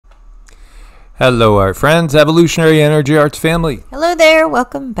Hello, our friends, Evolutionary Energy Arts family. Hello there,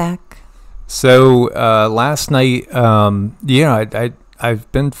 welcome back. So last night,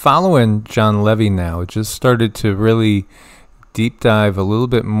 I've been following John Levy now. Just started to really deep dive a little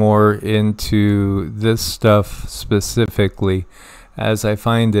bit more into this stuff specifically, as I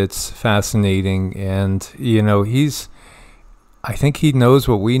find it's fascinating. And I think he knows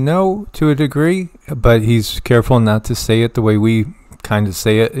what we know to a degree, but he's careful not to say it the way we kind of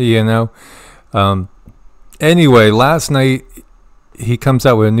say it, Anyway, last night he comes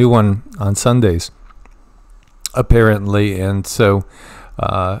out with a new one on Sundays, apparently, and so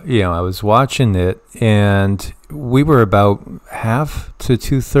I was watching it, and we were about half to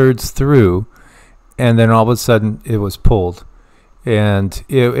 2/3 through, and then all of a sudden it was pulled, and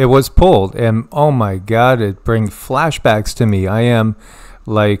it was pulled, and oh my God, it brings flashbacks to me. I am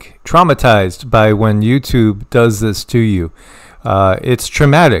like traumatized by when YouTube does this to you. It's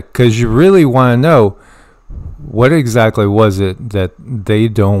traumatic because you really want to know what exactly was it that they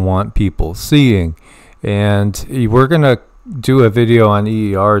don't want people seeing. And we're going to do a video on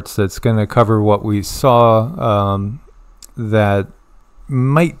EEARTS that's going to cover what we saw that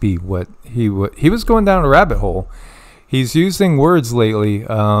might be what he was going down a rabbit hole. He's using words lately.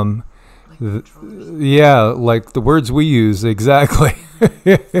 Like the words we use, exactly.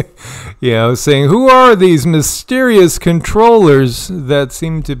 Saying, who are these mysterious controllers that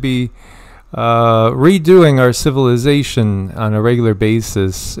seem to be redoing our civilization on a regular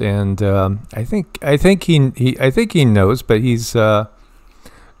basis? And I think he knows, but he's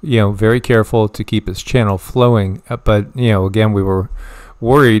very careful to keep his channel flowing. But again, we were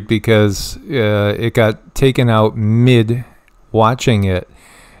worried because it got taken out mid watching it.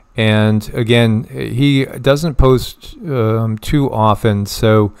 And again, he doesn't post too often,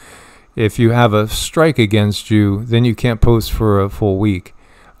 so if you have a strike against you, then you can't post for a full week.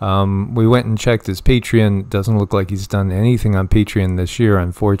 We went and checked his Patreon. Doesn't look like he's done anything on Patreon this year,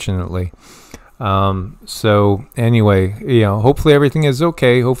 unfortunately. So anyway, hopefully everything is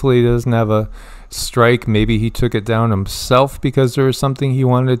okay. Hopefully he doesn't have a strike. Maybe he took it down himself because there was something he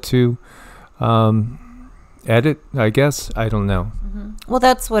wanted to edit, I guess. I don't know. Well,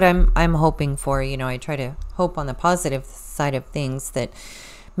 that's what I'm hoping for. I try to hope on the positive side of things, that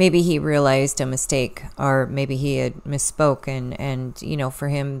maybe he realized a mistake, or maybe he had misspoke, and for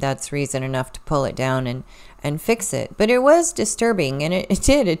him that's reason enough to pull it down and fix it. But it was disturbing, and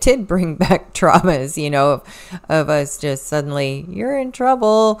it did bring back traumas, of us just suddenly, you're in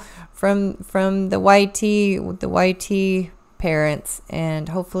trouble from the YT parents, and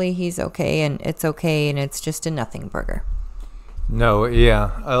hopefully he's okay, and it's okay, and it's just a nothing burger. No,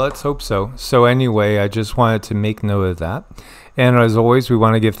 let's hope so. So anyway, I just wanted to make note of that. And as always, we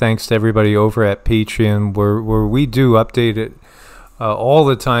want to give thanks to everybody over at Patreon, where we do update it all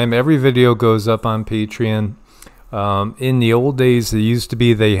the time. Every video goes up on Patreon. In the old days, it used to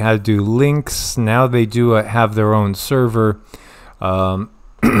be they had to do links. Now they do have their own server,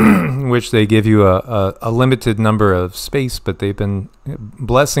 which they give you a limited number of space, but they've been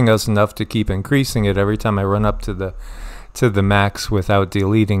blessing us enough to keep increasing it every time I run up to the max without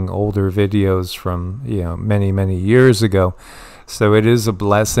deleting older videos from many years ago. So it is a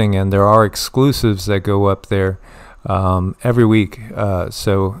blessing, and there are exclusives that go up there every week.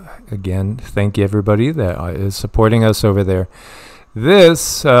 So again, thank you everybody that is supporting us over there.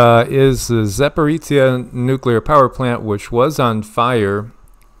 This is the Zaporizhzhia nuclear power plant, which was on fire.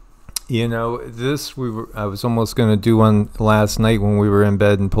 I was almost going to do one last night when we were in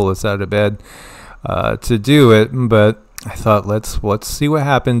bed and pull us out of bed to do it, but I thought let's see what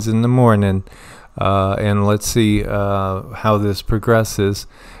happens in the morning, and let's see how this progresses.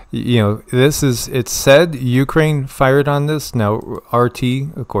 It's said Ukraine fired on this. Now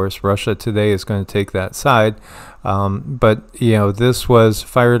RT, of course, Russia today is going to take that side, but this was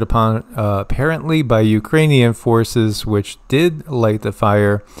fired upon apparently by Ukrainian forces, which did light the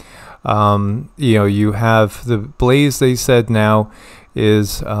fire. You have the blaze, they said, now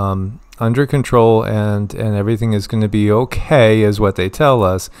is under control, and everything is going to be okay, is what they tell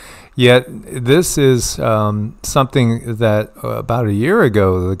us. Yet this is something that about a year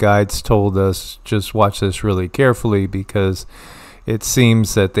ago the guides told us, just watch this really carefully, because it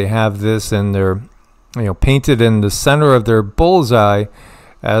seems that they have this, and they're painted in the center of their bullseye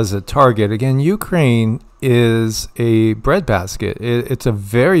as a target. Again, Ukraine is a breadbasket. It's a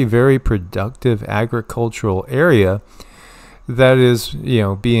very productive agricultural area that is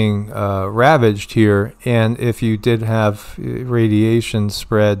being ravaged here, and if you did have radiation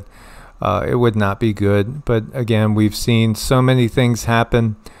spread, it would not be good. But again, we've seen so many things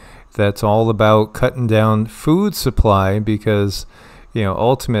happen that's all about cutting down food supply, because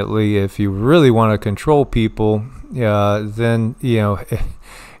ultimately, if you really want to control people, then,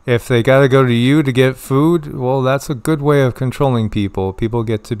 if they got to go to you to get food, well, that's a good way of controlling people. People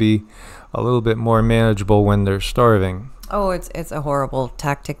get to be a little bit more manageable when they're starving. Oh, it's a horrible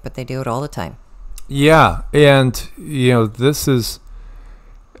tactic, but they do it all the time. Yeah, and, this is,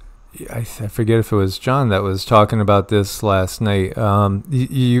 I forget if it was John that was talking about this last night.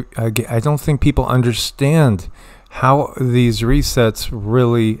 I don't think people understand how these resets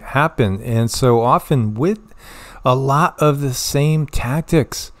really happen. And so often with a lot of the same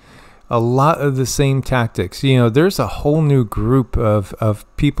tactics. There's a whole new group of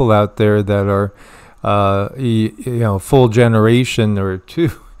people out there that are, full generation or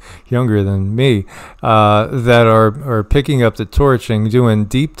two younger than me, that are picking up the torch and doing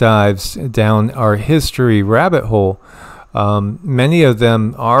deep dives down our history rabbit hole. Many of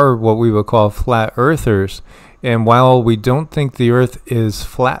them are what we would call flat earthers. And while we don't think the Earth is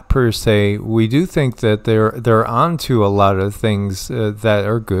flat per se, we do think that they're onto a lot of things that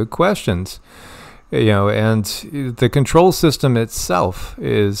are good questions. And the control system itself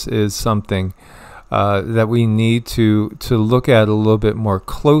is something that we need to look at a little bit more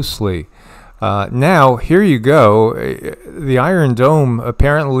closely. Now, here you go. The Iron Dome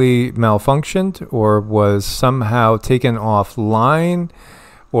apparently malfunctioned or was somehow taken offline,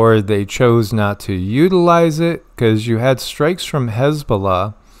 or they chose not to utilize it because you had strikes from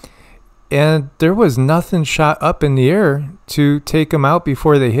Hezbollah and there was nothing shot up in the air to take them out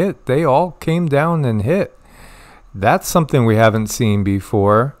before they hit. They all came down and hit. That's something we haven't seen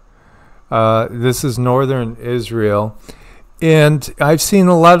before. This is northern Israel. And I've seen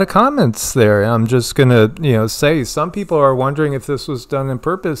a lot of comments there. I'm just going to, say some people are wondering if this was done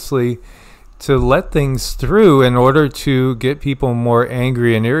purposely to let things through in order to get people more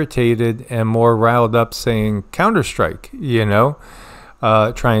angry and irritated and more riled up saying Counter-Strike,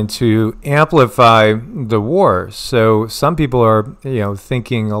 trying to amplify the war. So some people are,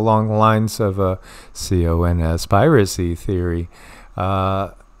 thinking along the lines of a conspiracy theory.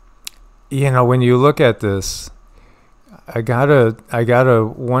 When you look at this, I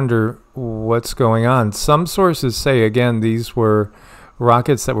gotta wonder what's going on. Some sources say, again, these were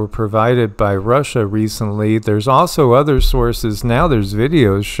rockets that were provided by Russia recently. There's also other sources. Now there's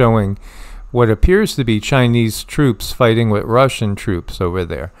videos showing what appears to be Chinese troops fighting with Russian troops over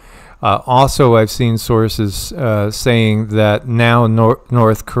there. Also, I've seen sources saying that now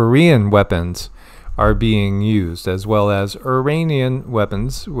North Korean weapons are being used, as well as Iranian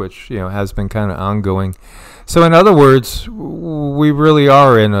weapons, which has been kind of ongoing. So in other words, we really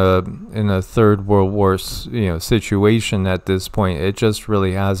are in a Third World War situation at this point. It just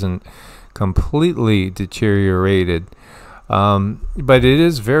really hasn't completely deteriorated. But it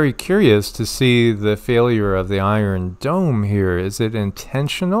is very curious to see the failure of the Iron Dome here. Is it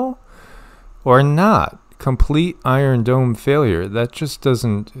intentional or not? Complete Iron Dome failure. That just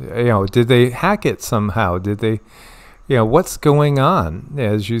doesn't, did they hack it somehow? Did they, what's going on?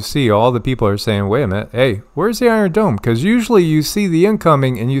 As you see, all the people are saying, wait a minute, hey, where's the Iron Dome? Because usually you see the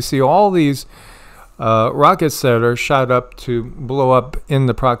incoming and you see all these rockets that are shot up to blow up in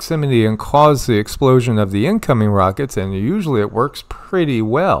the proximity and cause the explosion of the incoming rockets, and usually it works pretty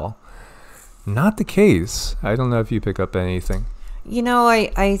well. Not the case. I don't know if you pick up anything.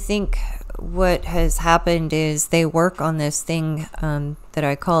 I think what has happened is they work on this thing that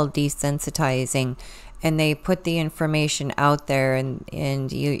I call desensitizing, and they put the information out there,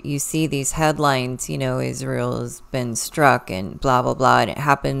 and you see these headlines, Israel has been struck and blah, blah, blah. And it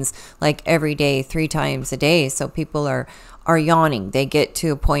happens like every day, 3 times a day. So people are yawning. They get to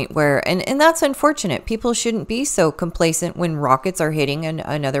a point where, and that's unfortunate. People shouldn't be so complacent when rockets are hitting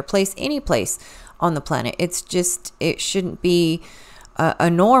another place, any place on the planet. It shouldn't be a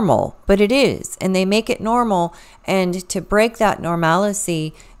normal, but it is. And they make it normal. And to break that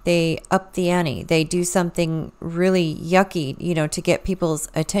normalcy, they up the ante. They do something really yucky, to get people's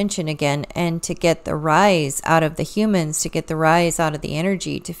attention again, and to get the rise out of the humans, to get the rise out of the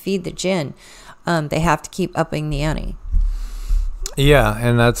energy, to feed the jinn. They have to keep upping the ante. Yeah,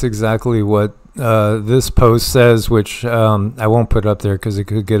 and that's exactly what this post says, which I won't put up there because it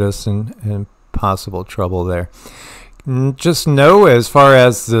could get us in possible trouble there. Just know, as far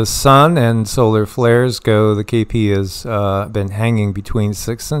as the sun and solar flares go, the KP has been hanging between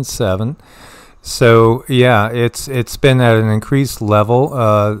 6 and 7. So yeah, it's been at an increased level.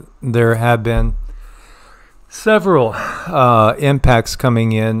 There have been several impacts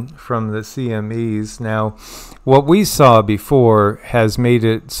coming in from the CMEs. Now, what we saw before has made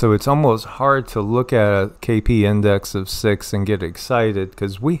it so it's almost hard to look at a KP index of 6 and get excited,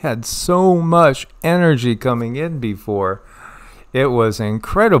 because we had so much energy coming in before. it was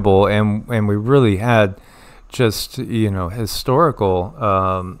incredible, and we really had just,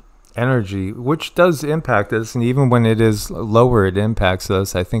 historical energy, which does impact us. And even when it is lower, it impacts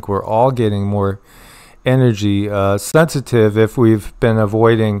us. I think we're all getting more energy sensitive if we've been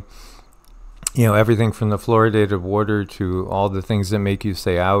avoiding, everything from the fluoridated water to all the things that make you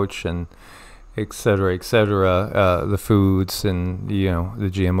say ouch, and et cetera, the foods, and the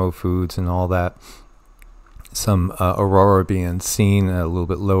GMO foods and all that. Some aurora being seen a little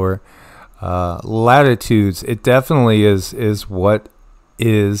bit lower latitudes. It definitely is what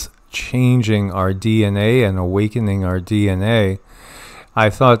is changing our DNA and awakening our DNA. I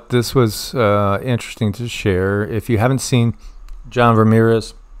thought this was interesting to share. If you haven't seen John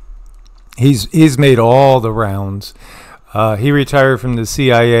Ramirez, he's made all the rounds. He retired from the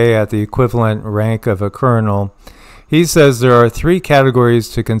CIA at the equivalent rank of a colonel. He says there are 3 categories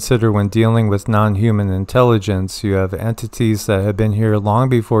to consider when dealing with non-human intelligence. You have entities that have been here long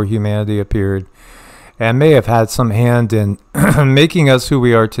before humanity appeared and may have had some hand in making us who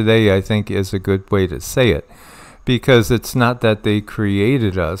we are today, I think is a good way to say it. Because it's not that they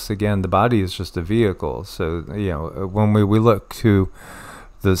created us. Again, the body is just a vehicle. So, when we look to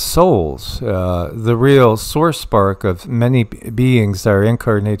the souls, the real source spark of many beings that are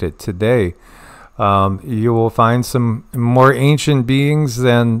incarnated today, you will find some more ancient beings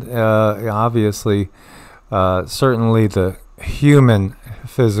than, obviously, certainly the human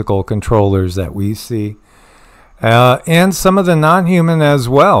physical controllers that we see, and some of the non-human as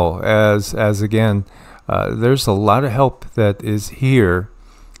well, as again, there's a lot of help that is here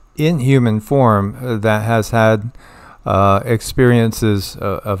in human form that has had experiences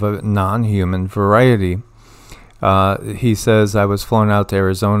of a non-human variety. He says, I was flown out to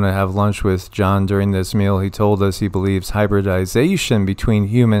Arizona to have lunch with John. During this meal, he told us he believes hybridization between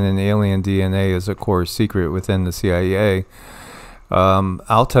human and alien DNA is a core secret within the CIA.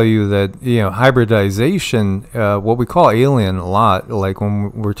 I'll tell you that, hybridization, what we call alien a lot, like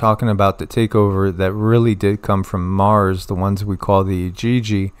when we're talking about the takeover that really did come from Mars, the ones we call the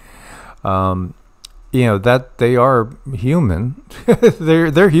Gigi, that they are human.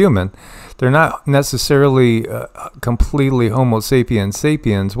 they're human. They're not necessarily completely Homo sapiens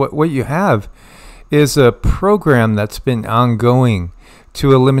sapiens. What you have is a program that's been ongoing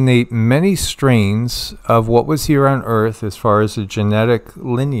to eliminate many strains of what was here on Earth as far as the genetic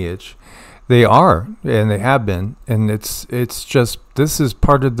lineage. They are, and they have been, and it's just, this is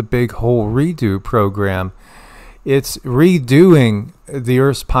part of the big whole redo program. It's redoing the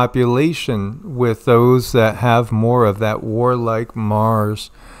Earth's population with those that have more of that warlike Mars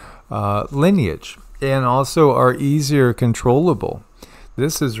lineage, and also are easier controllable.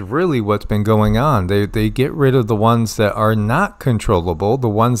 This is really what's been going on. They get rid of the ones that are not controllable, the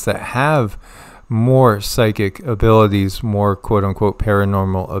ones that have more psychic abilities, more quote-unquote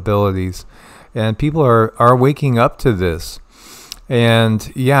paranormal abilities, and people are waking up to this.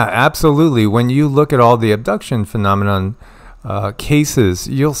 And yeah, absolutely, when you look at all the abduction phenomenon cases,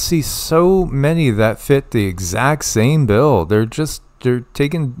 you'll see so many that fit the exact same bill. They're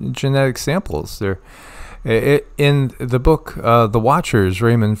taking genetic samples. They're in the book The Watchers,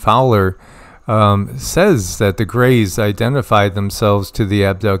 Raymond Fowler says that the Greys identified themselves to the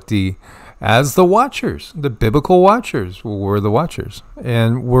abductee as the Watchers. The biblical Watchers were the Watchers,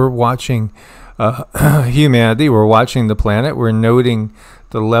 and we're watching humanity. We're watching the planet. We're noting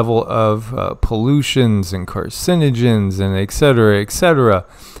the level of pollutions and carcinogens and et cetera.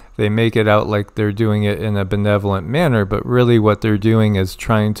 They make it out like they're doing it in a benevolent manner, but really what they're doing is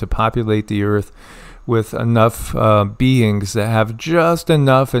trying to populate the Earth with enough beings that have just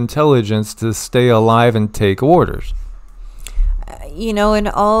enough intelligence to stay alive and take orders. And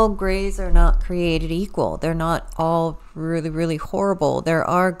all Greys are not created equal. They're not all really, really horrible. There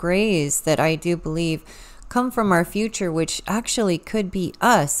are Greys that I do believe come from our future, which actually could be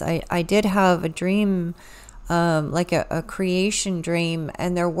us. I did have a dream, like a creation dream,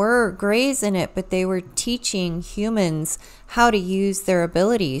 and there were Greys in it, but they were teaching humans how to use their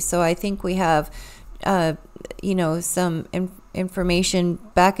abilities. So I think we have some information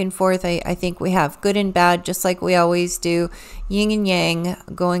back and forth. I think we have good and bad, just like we always do, yin and yang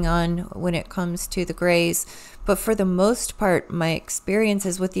going on when it comes to the Greys. But for the most part, my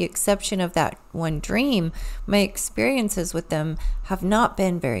experiences, with the exception of that one dream, my experiences with them have not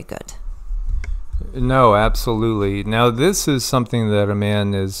been very good. No, absolutely. Now, this is something that a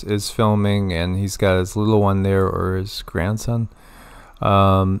man is filming, and he's got his little one there, or his grandson.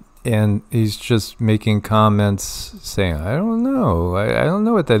 And he's just making comments saying, I don't know. I don't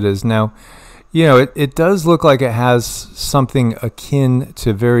know what that is. Now, it does look like it has something akin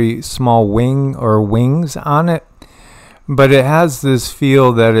to very small wing or wings on it. but it has this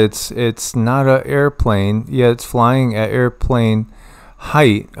feel that it's not an airplane, yet it's flying at airplane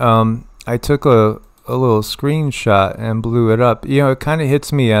height. I took a little screenshot and blew it up. You know, it kind of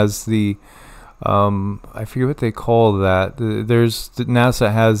hits me as the I forget what they call that.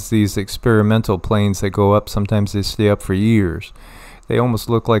 NASA has these experimental planes that go up. Sometimes they stay up for years. They almost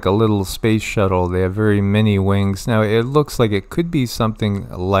look like a little space shuttle. They have very many wings. Now, it looks like it could be something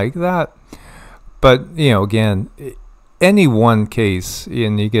like that. But, you know, again, any one case,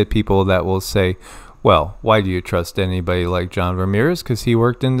 and you get people that will say, well, why do you trust anybody like John Ramirez? Because he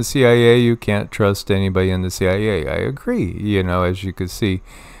worked in the CIA. You can't trust anybody in the CIA. I agree. You know, as you could see,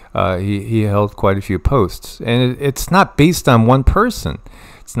 he held quite a few posts. And it's not based on one person.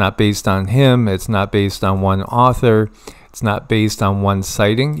 It's not based on him. It's not based on one author. It's not based on one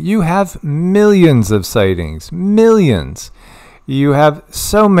sighting. You have millions of sightings, millions. You have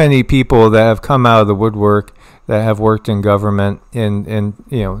so many people that have come out of the woodwork that have worked in government in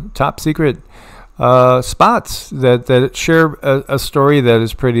you know, top secret spots that share a story that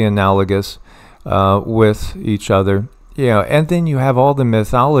is pretty analogous with each other. You know, and then you have all the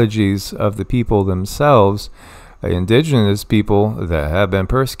mythologies of the people themselves, indigenous people that have been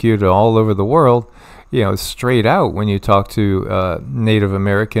persecuted all over the world. You know, straight out when you talk to Native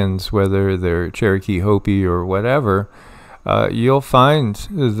Americans, whether they're Cherokee, Hopi, or whatever, you'll find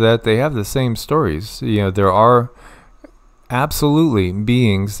that they have the same stories. You know, there are absolutely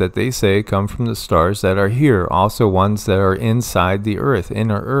beings that they say come from the stars that are here, also ones that are inside the earth,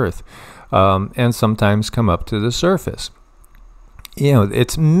 inner earth, and sometimes come up to the surface. You know,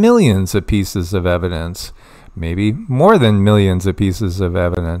 it's millions of pieces of evidence, maybe more than millions of pieces of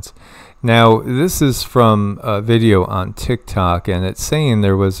evidence. Now, this is from a video on TikTok, and it's saying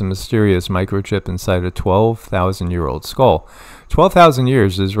there was a mysterious microchip inside a 12,000-year-old skull. 12,000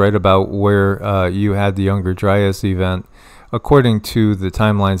 years is right about where you had the Younger Dryas event, according to the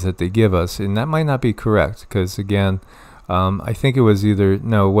timelines that they give us. And that might not be correct, because, again, I think it was either,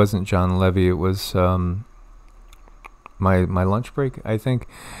 no, it wasn't John Levy, it was my lunch break, I think,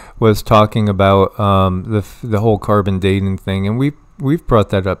 was talking about the whole carbon dating thing, and we've brought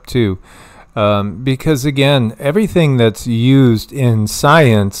that up too, because again, everything that's used in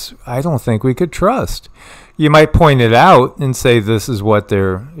science, I don't think we could trust. You might point it out and say this is what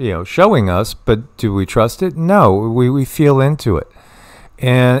they're, you know, showing us, but do we trust it? No, we feel into it,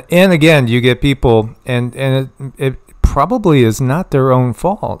 and again, you get people, and it probably is not their own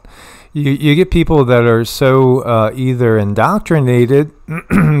fault. You get people that are so either indoctrinated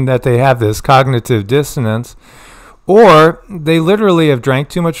that they have this cognitive dissonance, or they literally have drank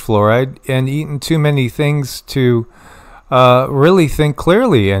too much fluoride and eaten too many things to really think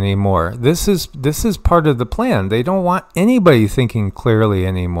clearly anymore. This is part of the plan. They don't want anybody thinking clearly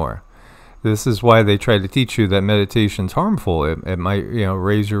anymore. This is why they try to teach you that meditation's harmful. It might, you know,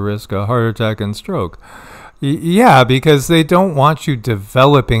 raise your risk of heart attack and stroke. Yeah, because they don't want you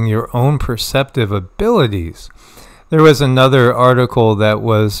developing your own perceptive abilities. There was another article that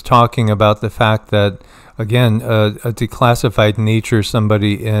was talking about the fact that, again, a declassified nature,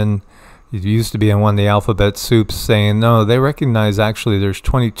 somebody in, it used to be in one of the alphabet soups, saying, no, they recognize actually there's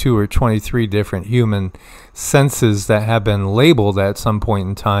 22 or 23 different human senses that have been labeled at some point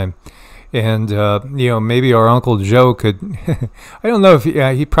in time. And, you know, maybe our Uncle Joe could, I don't know if,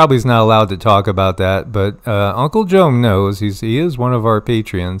 he probably is not allowed to talk about that, but Uncle Joe knows. He is one of our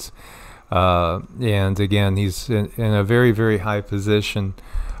patrons. And again, he's in a very, very high position.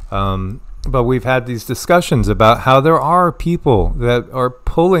 But we've had these discussions about how there are people that are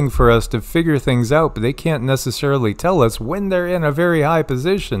pulling for us to figure things out, but they can't necessarily tell us when they're in a very high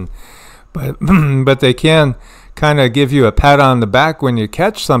position. But they can kind of give you a pat on the back when you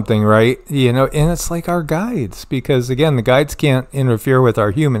catch something right, you know, and it's like our guides, because again, the guides can't interfere with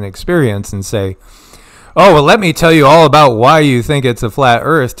our human experience and say, oh, well, let me tell you all about why you think it's a flat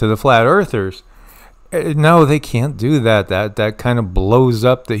earth to the flat earthers. No, they can't do that. That kind of blows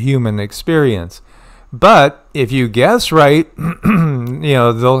up the human experience. But if you guess right, you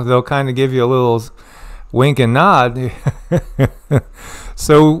know, they'll kind of give you a little wink and nod.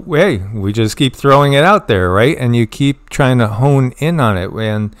 So, hey, we just keep throwing it out there, right? And you keep trying to hone in on it.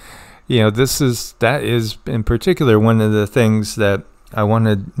 And, you know, that is in particular one of the things that I want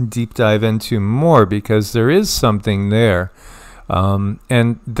to deep dive into more, because there is something there.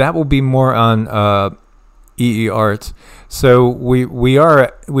 And that will be more on EEARTS. So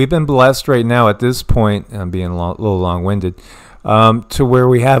we've been blessed right now at this point, I'm being a little long-winded, to where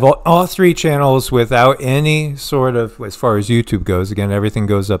we have all three channels without any sort of, as far as YouTube goes, again, everything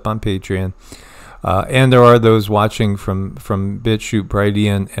goes up on Patreon. And there are those watching from BitChute,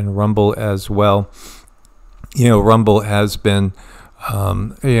 Brighteon, and Rumble as well. Rumble has been,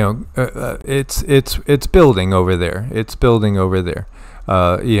 it's building over there. It's building over there.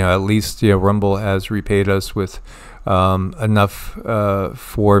 At least, Rumble has repaid us with enough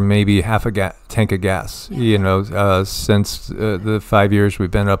for maybe half a tank of gas, since the 5 years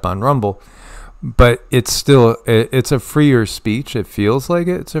we've been up on Rumble. But it's still, it's a freer speech. It feels like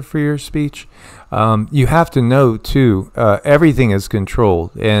it's a freer speech. You have to know, too, everything is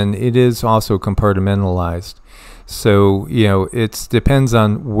controlled, and it is also compartmentalized. So, it depends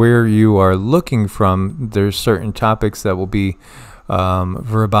on where you are looking from. There's certain topics that will be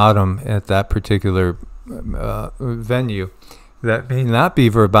verbatim at that particular venue that may not be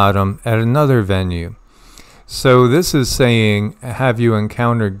verbatim at another venue. So this is saying, have you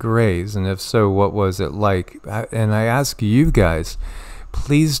encountered grays? And if so, what was it like? And I ask you guys,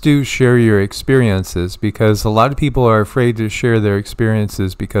 please do share your experiences, because a lot of people are afraid to share their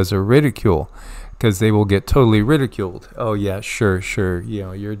experiences because of ridicule, because they will get totally ridiculed. Oh yeah, sure.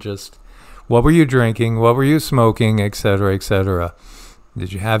 You're just, what were you drinking? What were you smoking? Etc., etc.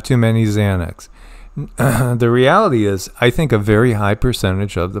 Did you have too many Xanax? The reality is, I think a very high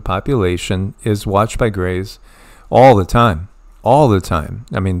percentage of the population is watched by grays all the time.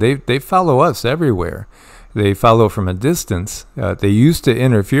 I mean, they follow us everywhere. They follow from a distance. They used to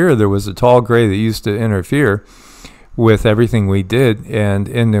interfere. There was a tall gray that used to interfere with everything we did. And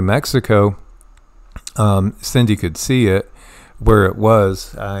in New Mexico, Cindy could see it where it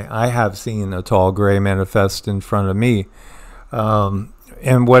was. I have seen a tall gray manifest in front of me.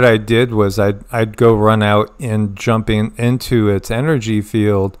 And what I did was I'd go run out and jump into its energy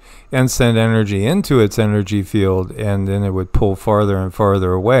field and send energy into its energy field, and then it would pull farther and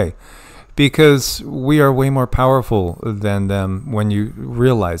farther away, because we are way more powerful than them. When you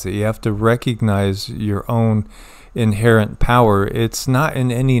realize it, you have to recognize your own inherent power. It's not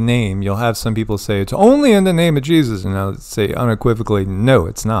in any name. You'll have some people say it's only in the name of Jesus, and I'll say unequivocally, no,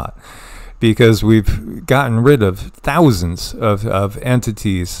 it's not. Because we've gotten rid of thousands of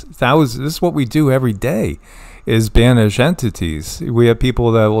entities. This is what we do every day, is banish entities. We have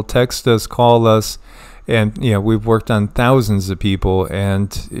people that will text us, call us, and we've worked on thousands of people.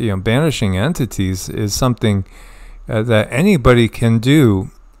 And banishing entities is something that anybody can do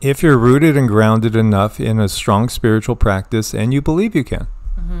if you're rooted and grounded enough in a strong spiritual practice, and you believe you can.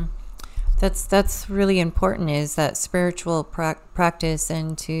 Mm-hmm. That's really important, is that spiritual practice,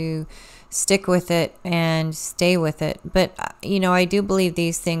 and to stick with it and stay with it. But, I do believe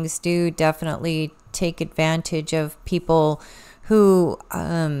these things do definitely take advantage of people who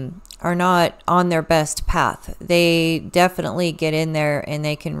are not on their best path. They definitely get in there and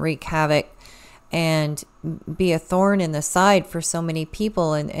they can wreak havoc and be a thorn in the side for so many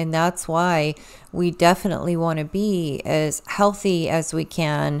people. And that's why we definitely want to be as healthy as we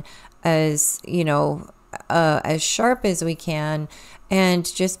can, as sharp as we can,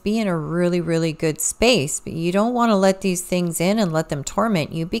 and just be in a really, really good space. But you don't want to let these things in and let them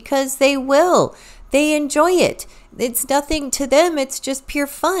torment you, because they will. They enjoy it. It's nothing to them. It's just pure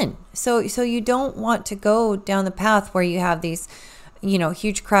fun. So you don't want to go down the path where you have these,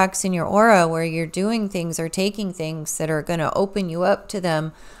 huge cracks in your aura, where you're doing things or taking things that are going to open you up to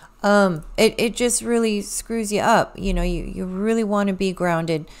them. It just really screws you up. You really want to be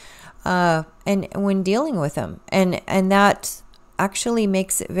grounded, and when dealing with them, and that actually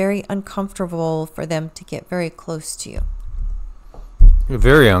makes it very uncomfortable for them to get very close to you.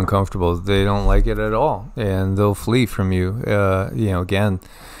 Very uncomfortable. They don't like it at all, and they'll flee from you. Again,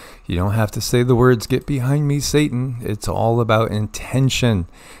 you don't have to say the words, "Get behind me, Satan." It's all about intention,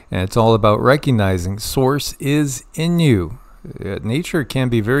 and it's all about recognizing source is in you. Nature can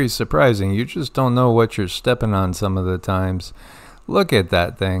be very surprising. You just don't know what you're stepping on some of the times. Look at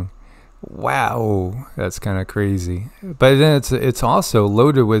that thing. Wow, that's kind of crazy. But then it's also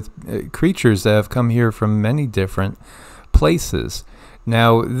loaded with creatures that have come here from many different places.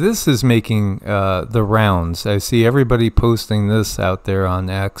 Now, this is making the rounds. I see everybody posting this out there on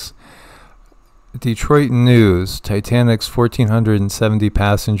X. Detroit News: Titanic's 1,470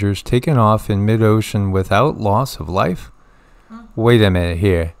 passengers taken off in mid-ocean without loss of life. Wait a minute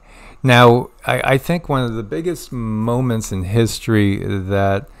here. Now, I think one of the biggest moments in history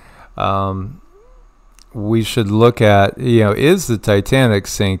that we should look at, is the Titanic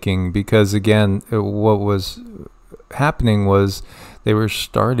sinking, because again, what was happening was they were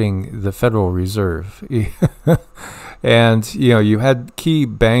starting the Federal Reserve. And, you had key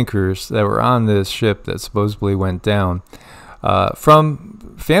bankers that were on this ship that supposedly went down,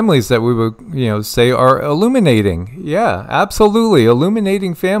 from families that we would, say are illuminating. Yeah, absolutely.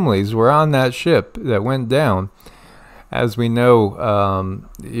 Illuminating families were on that ship that went down. as we know,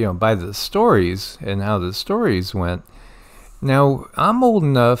 by the stories and how the stories went. Now, I'm old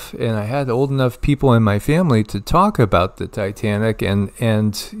enough, and I had old enough people in my family to talk about the Titanic, and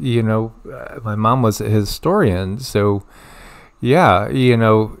my mom was a historian, so yeah,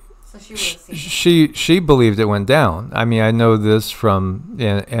 So she believed it went down. I mean, I know this from,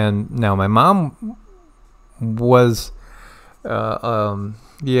 and now my mom was, not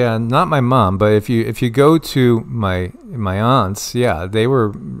my mom, but if you go to my aunts, yeah, they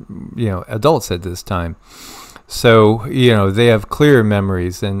were, adults at this time. So, they have clear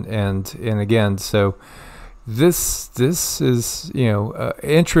memories, and again, so this is,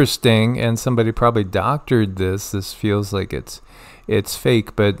 interesting, and somebody probably doctored this. This feels like it's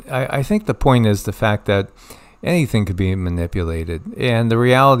fake, but I think the point is the fact that anything could be manipulated. And the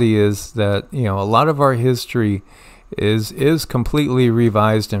reality is that, a lot of our history is completely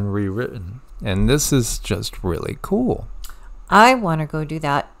revised and rewritten. And this is just really cool. I want to go do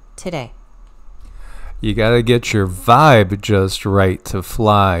that today. You got to get your vibe just right to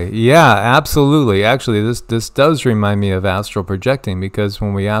fly. Yeah, absolutely. Actually, this does remind me of astral projecting, because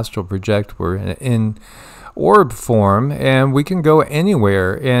when we astral project, we're in orb form, and we can go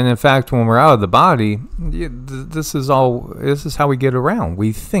anywhere. And in fact, when we're out of the body, this is how we get around.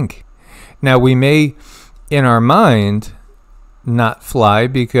 We think. Now, we may, in our mind, not fly,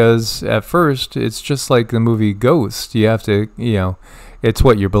 because at first it's just like the movie Ghost. You have to, it's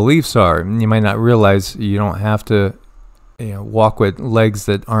what your beliefs are. You might not realize you don't have to, walk with legs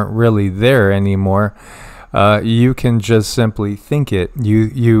that aren't really there anymore. You can just simply think it.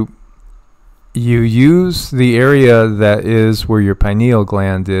 You use the area that is where your pineal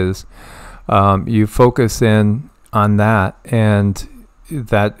gland is. You focus in on that, and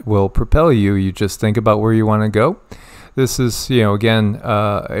that will propel you. You just think about where you want to go. This is, again,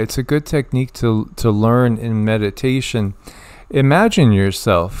 it's a good technique to learn in meditation. Imagine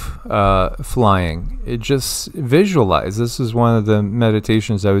yourself flying. Just visualize. This is one of the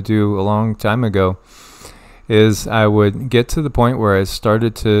meditations I would do a long time ago. Is I would get to the point where I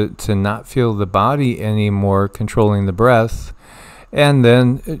started to not feel the body anymore, controlling the breath, and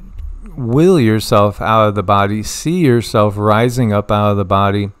then will yourself out of the body, see yourself rising up out of the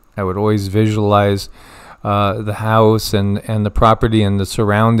body. I would always visualize the house and the property and the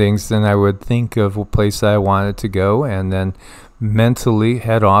surroundings. Then I would think of a place that I wanted to go, and then mentally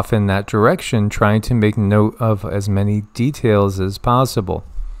head off in that direction, trying to make note of as many details as possible.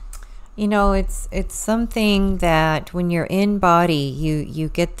 It's something that when you're in body, you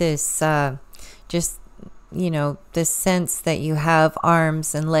get this this sense that you have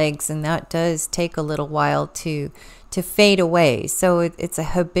arms and legs, and that does take a little while to fade away. So it's a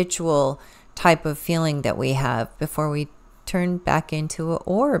habitual type of feeling that we have before we turn back into an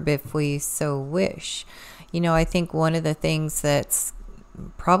orb, if we so wish. I think one of the things that's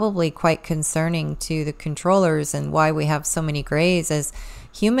probably quite concerning to the controllers, and why we have so many grays, is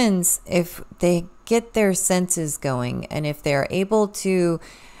humans, if they get their senses going, and if they're able to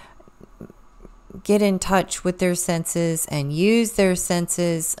get in touch with their senses and use their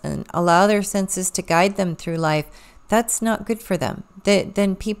senses and allow their senses to guide them through life, that's not good for them.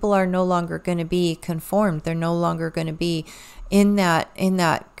 Then people are no longer going to be conformed. They're no longer going to be in that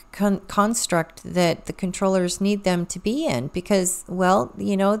construct that the controllers need them to be in, because,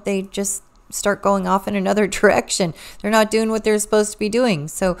 they just start going off in another direction. They're not doing what they're supposed to be doing.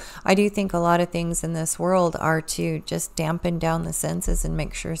 So I do think a lot of things in this world are to just dampen down the senses and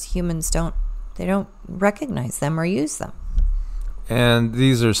make sure humans don't recognize them or use them. And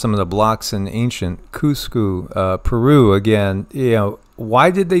these are some of the blocks in ancient Cusco, Peru. Again,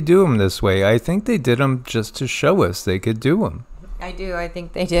 why did they do them this way? I think they did them just to show us they could do them. I do. I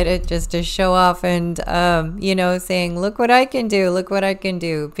think they did it just to show off and, saying, look what I can do, look what I can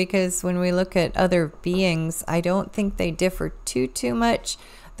do. Because when we look at other beings, I don't think they differ too much.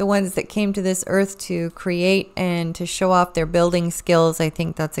 The ones that came to this earth to create and to show off their building skills, I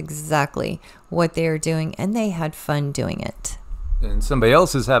think that's exactly what they are doing. And they had fun doing it. And somebody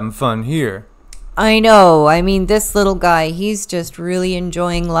else is having fun here. I know. I mean, this little guy, he's just really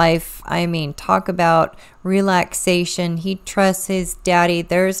enjoying life. I mean, talk about relaxation. He trusts his daddy.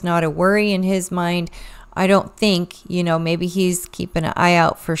 There's not a worry in his mind. I don't think, maybe he's keeping an eye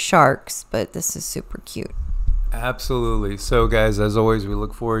out for sharks, but this is super cute. Absolutely. So, guys, as always, we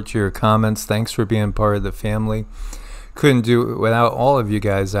look forward to your comments. Thanks for being part of the family. Couldn't do it without all of you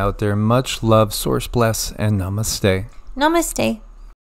guys out there. Much love, source bless, and namaste. Namaste.